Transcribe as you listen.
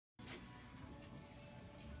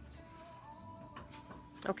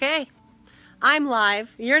Okay, I'm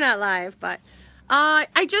live. You're not live, but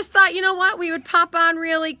I just thought, you know what, we would pop on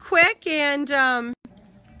really quick and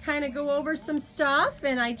kind of go over some stuff.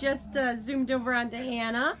 And I just zoomed over onto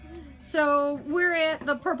Hannah. So we're at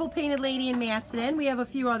the Purple Painted Lady in Macedon. We have a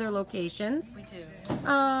few other locations. We do.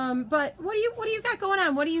 But what do you got going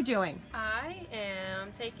on? What are you doing? I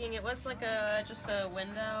am taking, it was like just a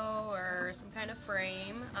window or some kind of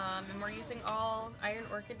frame, and we're using all Iron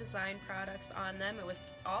Orchid design products on them. It was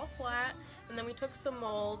all flat, and then we took some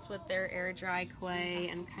molds with their air dry clay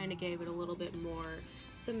and kind of gave it a little bit more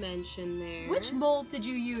dimension there. Which mold did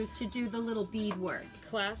you use to do the little bead work?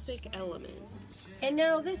 Classic Elements. And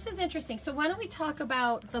now this is interesting. So why don't we talk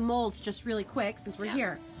about the molds just really quick since we're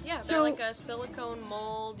here? Yeah, they're like a silicone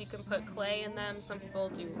mold. You can put clay in them. Some people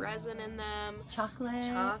do resin in them.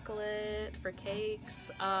 Chocolate for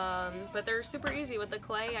cakes. But they're super easy with the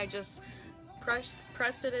clay. I just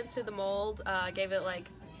pressed it into the mold, gave it like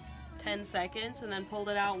 10 seconds, and then pulled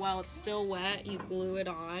it out while it's still wet. You glue it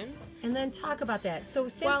on. And then talk about that. So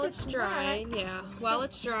since while it's drying, wet, while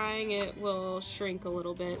it's drying, it will shrink a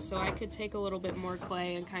little bit. So I could take a little bit more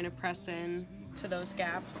clay and kind of press in to those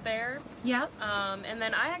gaps there. Yeah. And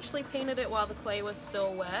then I actually painted it while the clay was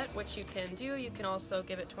still wet, which you can do. You can also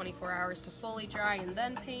give it 24 hours to fully dry and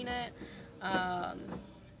then paint it.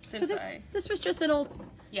 So this was just an old.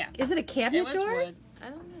 Yeah. Is it a cabinet it was door? Wood. I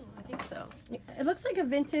don't know. I think so. It looks like a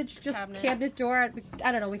vintage cabinet door.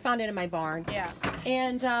 I don't know. We found it in my barn. Yeah.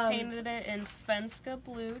 And painted it in Svenska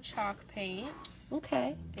blue chalk paint.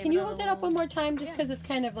 Okay. Can you hold that up one more time, just because it's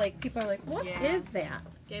kind of like people are like, what is that?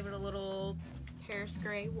 Gave it a little Paris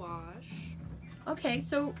gray wash. Okay,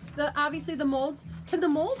 so obviously the molds. Can the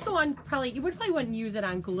mold go on? You probably wouldn't use it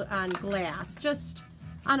on glass. Just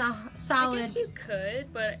on a solid. I guess you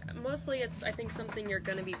could, but mostly it's, I think, something you're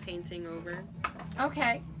going to be painting over.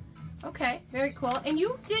 Okay. Okay, very cool. And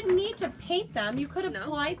you didn't need to paint them. You could have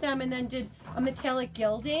applied them and then did a metallic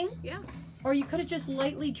gilding. Yeah. Or you could have just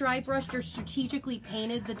lightly dry brushed or strategically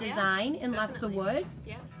painted the design and left the wood.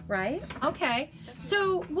 Yeah. Right? Okay. Definitely.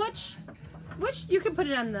 So which you can put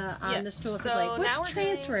it on the stool if you like. Which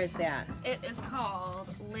transfer is that? It is called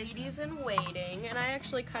Ladies in Waiting, and I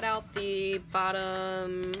actually cut out the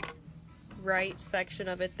bottom right section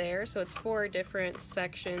of it there, so it's 4 different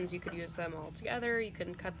sections. You could use them all together. You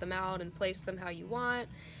can cut them out and place them how you want.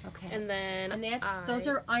 Okay. And then those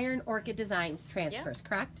are Iron Orchid design transfers,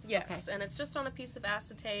 correct? Yes. Okay. And it's just on a piece of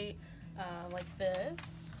acetate like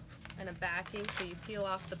this, and a backing, so you peel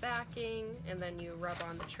off the backing and then you rub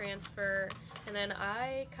on the transfer. And then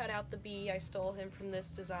I cut out the bee. I stole him from this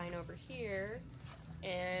design over here,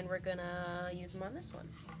 and we're gonna use him on this one.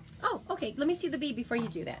 Oh, okay. Let me see the bee before you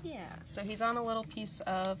do that. Yeah. So he's on a little piece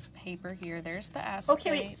of paper here. There's the acetate.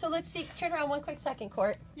 Okay, wait. So let's see. Turn around one quick second,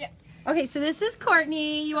 Court. Yeah. Okay, so this is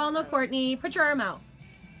Courtney. You all know Courtney. Put your arm out.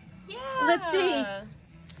 Yeah. Let's see.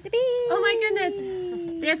 The bee. Oh my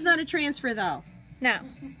goodness. That's not a transfer though. No,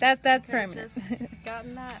 that's permanent. Just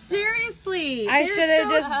gotten that. Seriously. I should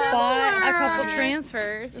have just bought a similar. couple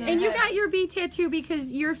transfers. And you got your bee tattoo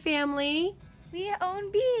because your family. We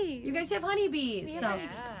own bees. You guys have honeybees. We have honeybees.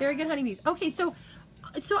 Very good honeybees. Okay, so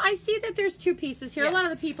I see that there's 2 pieces here. Yes. A lot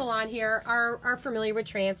of the people on here are familiar with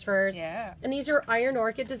transfers. Yeah. And these are Iron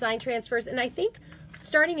Orchid design transfers. And I think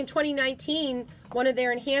starting in 2019, one of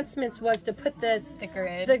their enhancements was to put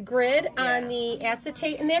the grid on the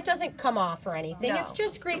acetate, and that doesn't come off or anything. No. It's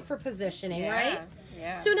just great for positioning, right?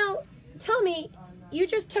 Yeah. So now, tell me, you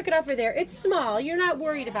just took it off of there. It's small. You're not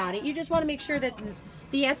worried about it. You just want to make sure that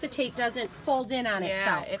the acetate doesn't fold in on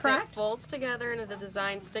itself, if correct? it folds together and the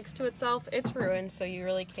design sticks to itself, it's ruined, so you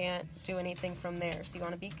really can't do anything from there. So you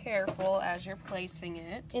want to be careful as you're placing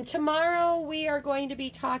it. And tomorrow we are going to be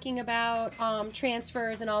talking about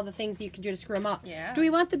transfers and all the things that you can do to screw them up. Yeah. Do we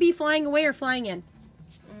want the bee flying away or flying in?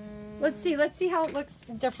 Let's see how it looks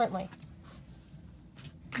differently.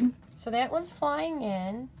 So that one's flying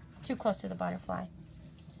in, too close to the butterfly.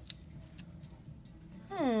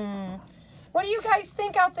 What do you guys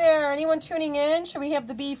think out there? Anyone tuning in? Should we have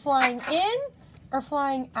the bee flying in or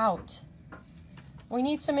flying out? We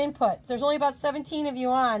need some input. There's only about 17 of you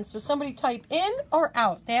on, so somebody type in or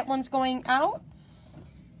out. That one's going out.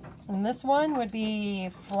 And this one would be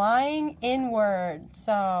flying inward.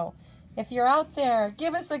 So if you're out there,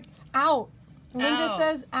 give us a out. Linda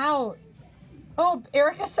says out. Oh,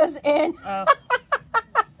 Erica says in. Oh.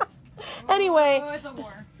 Anyway. Oh, it's a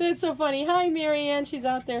war. That's so funny. Hi, Marianne. She's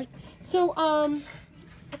out there. So,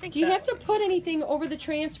 I think Do you that- have to put anything over the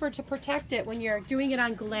transfer to protect it when you're doing it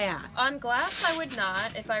on glass? On glass, I would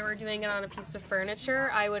not. If I were doing it on a piece of furniture,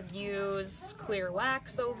 I would use clear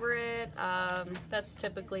wax over it. That's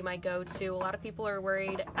typically my go-to. A lot of people are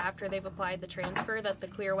worried after they've applied the transfer that the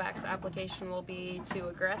clear wax application will be too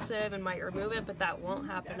aggressive and might remove it, but that won't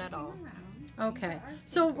happen at all. Okay.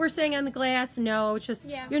 So we're saying on the glass, no, it's just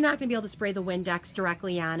Yeah. you're not going to be able to spray the Windex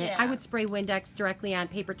directly on it. Yeah. I would spray Windex directly on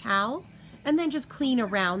paper towel and then just clean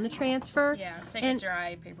around the transfer. Yeah, take And- a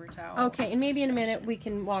dry paper towel. Okay, and maybe in a minute we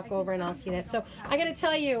can walk over and I'll see that. So I got to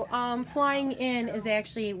tell you, flying in is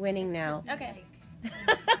actually winning now. Okay.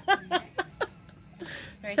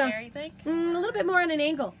 Right So- there, you think? A little bit more on an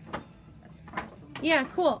angle. Yeah,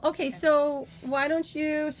 cool. Okay, so why don't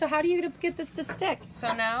you, so how do you get this to stick?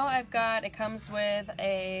 So now it comes with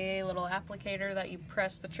a little applicator that you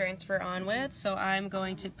press the transfer on with. So I'm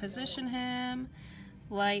going to position him,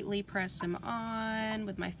 lightly press him on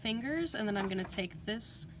with my fingers, and then I'm going to take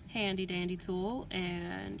this handy dandy tool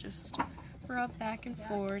and just rub back and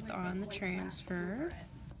forth on the transfer.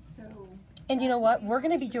 And you know what? We're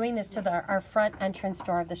going to be doing this to our front entrance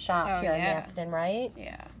door of the shop Oh, here in yeah. Macedon, right?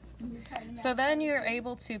 Yeah. So then you're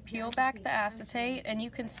able to peel back the acetate and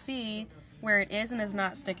you can see where it is and is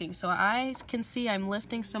not sticking. So I can see I'm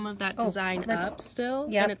lifting some of that design up still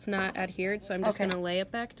yep. and it's not adhered. So I'm just Okay. going to lay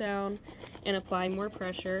it back down and apply more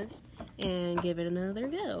pressure and give it another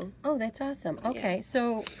go. Oh, that's awesome. Okay,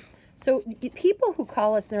 so people who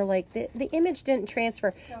call us, they're like, the image didn't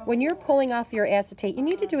transfer. When you're pulling off your acetate, you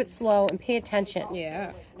need to do it slow and pay attention.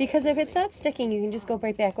 Yeah. Because if it's not sticking, you can just go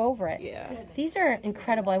right back over it. Yeah. These are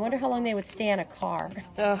incredible. I wonder how long they would stay on a car.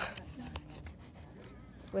 Ugh.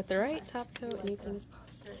 With the right top coat, anything is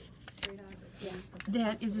possible.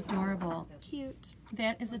 That is adorable. Cute.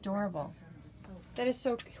 That is adorable. That is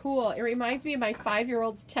so cool. It reminds me of my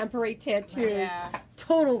 5-year-old's tempore tattoos. Yeah.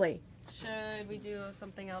 Totally. Should we do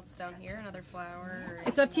something else down here? Another flower? Or...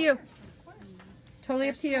 It's up to you. Totally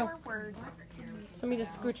up to you. More words over here. So let me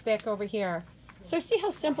just scooch back over here. So see how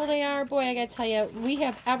simple they are? Boy, I gotta tell you, we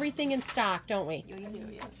have everything in stock, don't we? We do,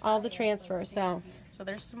 yes. All the transfers, so. So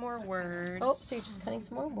there's some more words. Oh, so you're just cutting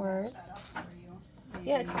some more words.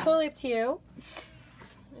 Yeah, it's totally up to you.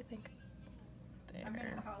 I think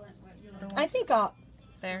there. I think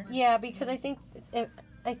There. yeah, because I think,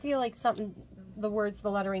 I feel like something, the words, the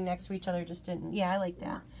lettering next to each other just didn't, yeah, I like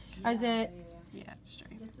that. Is it, Yeah, it's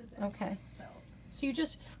straight. okay. So you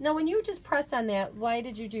just, now when you just press on that, why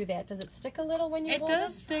did you do that? Does it stick a little when you It hold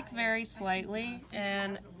does stick very slightly,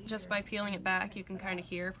 and just by peeling it back, you can kind of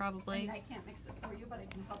hear probably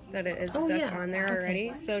that it is Oh, stuck yeah. on there Okay.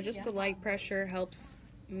 already. So just a light pressure helps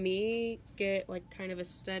me get like kind of a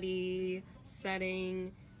steady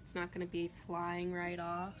setting. It's not going to be flying right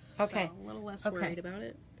off. Okay. So a little less Okay. worried about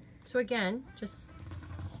it. So again, just,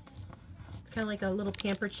 it's kind of like a little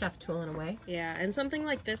pampered chef tool in a way. Yeah, and something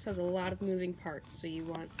like this has a lot of moving parts, so you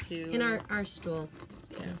want to... In our stool.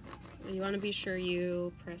 Yeah. You want to be sure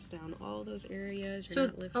you press down all those areas. You're So,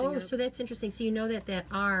 not lifting oh, up. so that's interesting. So you know that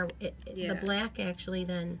R, the Yeah. black actually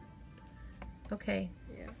then, okay.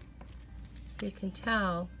 Yeah. So you can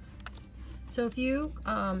tell. So if you,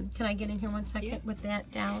 can I get in here one second Yeah. with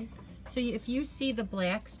that down? So if you see the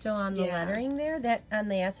black still on the Yeah. lettering there, that on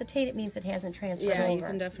the acetate, it means it hasn't transferred Yeah, over. you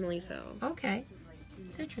can definitely tell. Okay.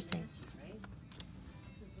 It's interesting.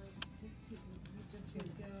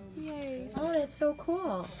 Yay. Oh, that's so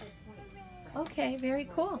cool. Okay, very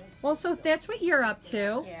cool. Well, so that's what you're up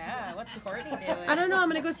to. Yeah, what's Courtney doing? I don't know. I'm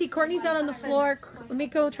going to go see Courtney's out on the floor. Let me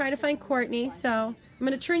go try to find Courtney. So I'm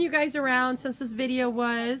going to turn you guys around since this video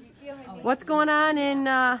was what's going on in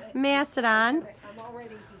Macedon.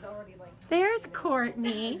 There's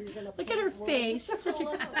Courtney. Look at her face. She's such a...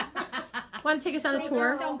 Want to take us on a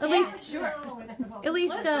tour? At least, Sure. at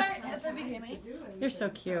least, Let's start at the beginning. you're so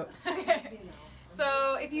cute. Okay.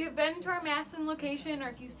 So if you've been to our Macedon location or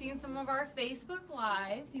if you've seen some of our Facebook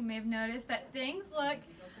lives, you may have noticed that things look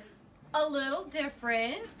a little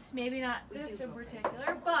different. Maybe not this in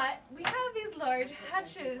particular, but we have these large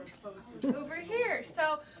hutches over here.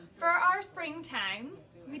 So for our springtime,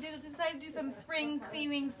 we decide to do some spring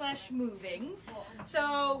cleaning / moving.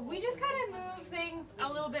 So we just kind of moved things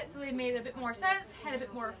a little bit so they made a bit more sense, had a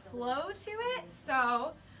bit more flow to it.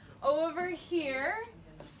 So over here,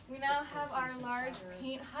 we now have our large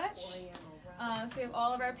paint hutch. So we have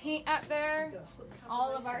all of our paint up there,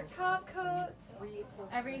 all of our top coats,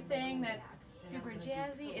 everything that's super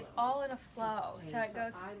jazzy. It's all in a flow. So it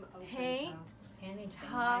goes paint,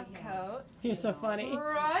 top coat, You're so funny.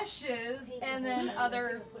 brushes, and then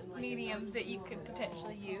other mediums that you could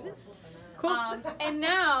potentially use. Cool. And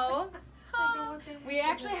now, We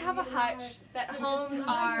actually have a hutch that homes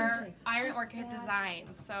our Iron Orchid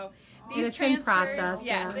designs. So these It's in transfers, process,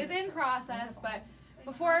 yes, yeah. it's in process, but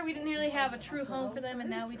before we didn't really have a true home for them, and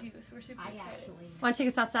now we do, so we're super excited. Want to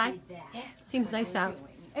take us outside? Yeah. Seems nice out.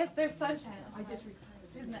 If there's sunshine,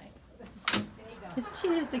 it's nice. Isn't she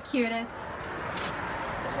just the cutest?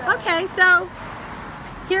 Okay, so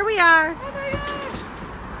here we are. Oh my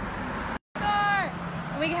gosh!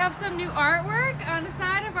 And we have some new artwork on the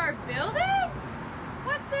side of our building?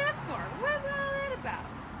 What's that for? What's all that about?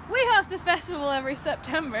 We host a festival every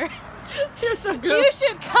September. You're so good. You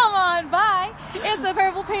should come on by. It's the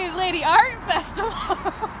Purple Painted Lady Art Festival.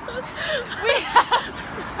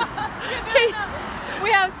 we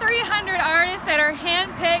have 300 artists that are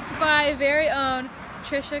handpicked by very own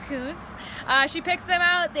Trisha Kuntz. She picks them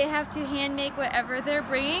out. They have to hand make whatever they're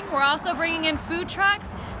bringing. We're also bringing in food trucks,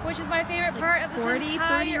 which is my favorite part of this 30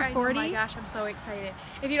 entire. or 40? Oh my gosh, I'm so excited.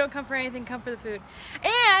 If you don't come for anything, come for the food.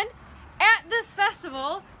 And at this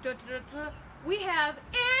festival, we have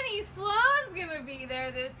Annie Sloan's gonna be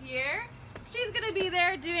there this year. She's gonna be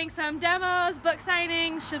there doing some demos, book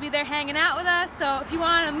signings. She'll be there hanging out with us. So if you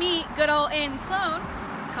want to meet good old Annie Sloan,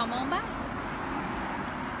 come on by.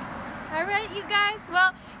 All right, you guys.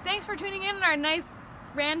 Well, thanks for tuning in our nice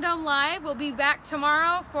random live. We'll be back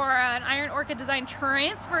tomorrow for an Iron Orchid design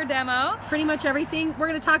transfer demo. Pretty much everything. We're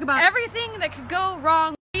going to talk about Everything that could go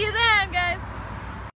wrong